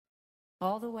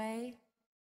all the way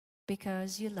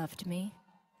because you loved me.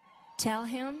 Tell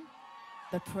him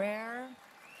the prayer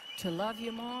to love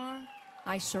you more,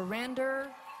 I surrender,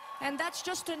 and that's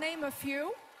just to name a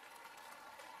few,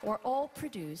 were all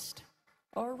produced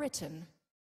or written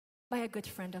by a good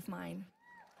friend of mine.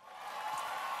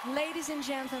 Ladies and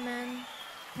gentlemen,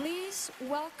 please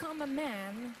welcome a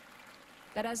man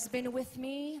that has been with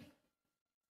me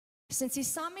since he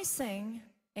saw me sing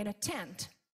in a tent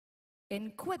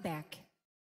in Quebec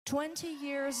 20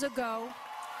 years ago.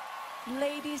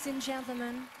 Ladies and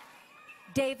gentlemen,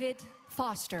 David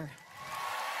Foster.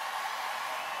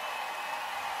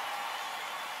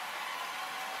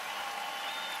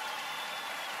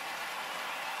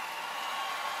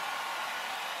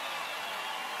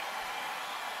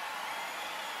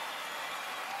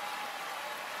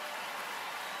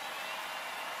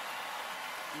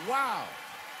 Wow.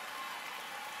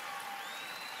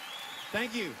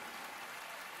 Thank you.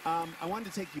 I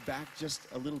wanted to take you back just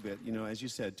a little bit. You know, as you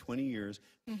said, 20 years.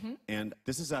 And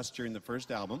this is us during the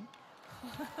first album.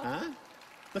 Huh?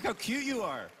 Look how cute you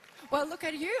are. Well, look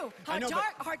at you. I know,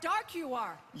 How dark you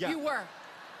are. Yeah. You were.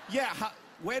 Yeah,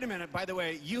 wait a minute. By the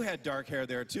way, you had dark hair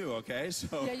there too, okay?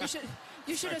 So Yeah,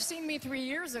 you should have seen me 3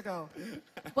 years ago.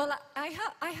 Well,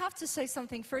 I have to say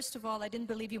something. First of all, I didn't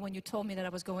believe you when you told me that I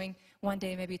was going one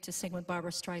day maybe to sing with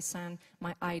Barbara Streisand,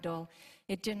 my idol.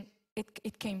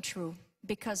 It came true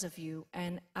because of you.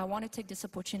 And I want to take this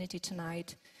opportunity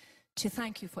tonight to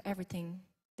thank you for everything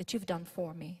that you've done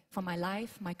for me, for my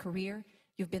life, my career.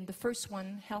 You've been the first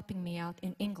one helping me out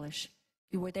in English.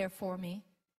 You were there for me.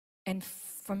 And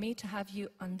for me to have you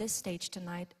on this stage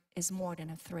tonight is more than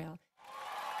a thrill.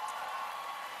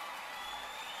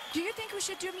 Do you think we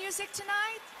should do music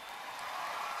tonight?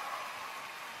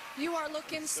 You are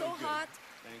looking so hot.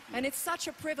 Thank you. And it's such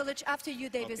a privilege after you,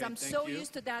 David. Okay, I'm thank so you.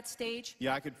 used to that stage.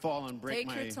 yeah, I could fall and break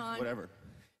Take your time. whatever.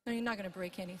 No, you're not going to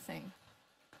break anything.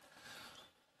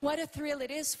 What a thrill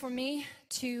it is for me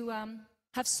to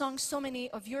have sung so many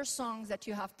of your songs that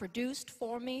you have produced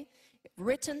for me,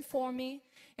 written for me,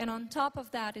 and on top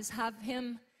of that is have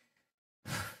him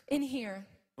in here.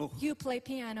 Oh. You play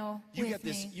piano You with get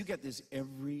this. me. You get this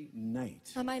every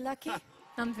night. Am I lucky?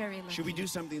 I'm very lucky. Should we do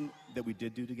something that we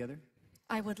did do together?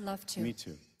 I would love to. Me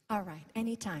too. All right,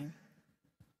 anytime.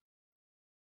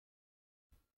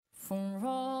 For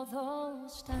all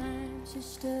those times you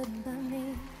stood by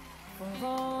me, for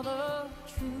all the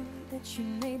truth that you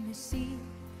made me see,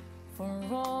 for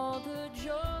all the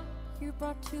joy you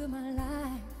brought to my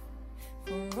life,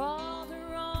 for all the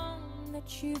wrong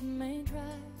that you made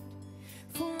right,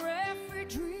 for every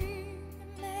dream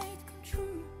you made come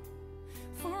true,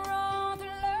 for all the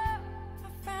love I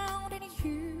found in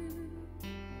you,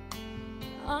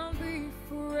 I'll be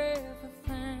forever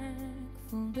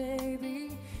thankful,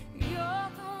 baby. You're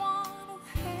the one who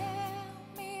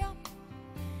held me up,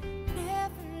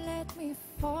 never let me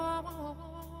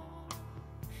fall.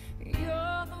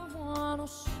 You're the one who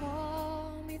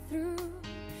saw me through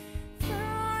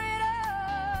it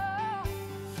all.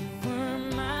 You were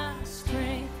my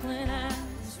strength when I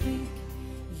was weak.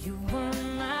 You were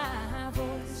my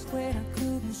voice when I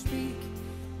couldn't speak.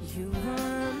 You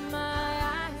were my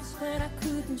eyes when I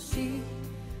couldn't see.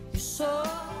 You saw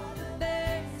the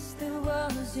best there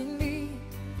was in me,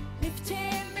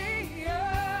 lifting me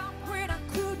up when I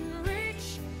couldn't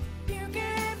reach. You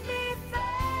gave me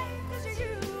faith 'cause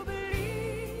you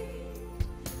believed.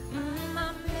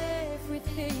 I'm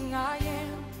everything I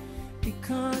am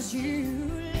because you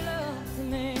loved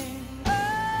me.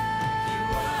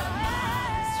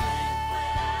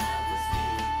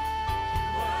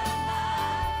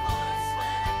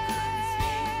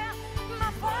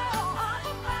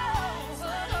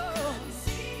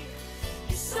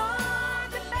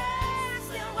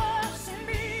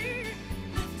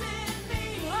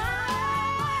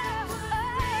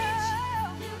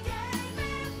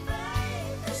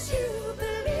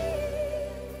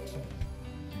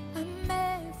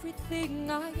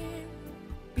 I am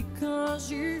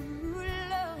because you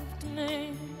loved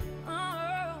me.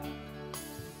 Oh,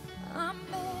 I'm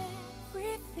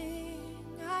everything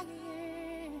I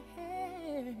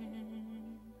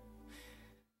am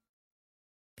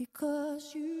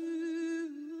because you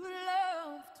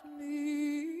loved me.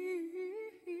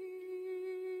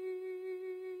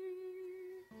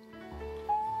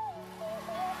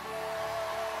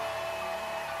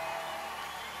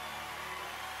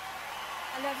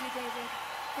 I love you, David.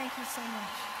 Thank you so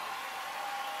much.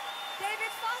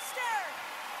 David Foster!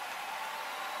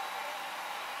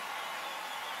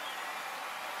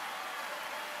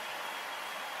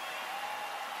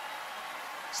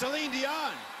 Celine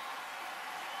Dion.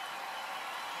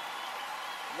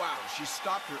 Wow, she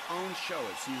stopped her own show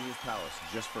at Caesar's Palace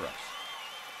just for us.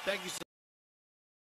 Thank you so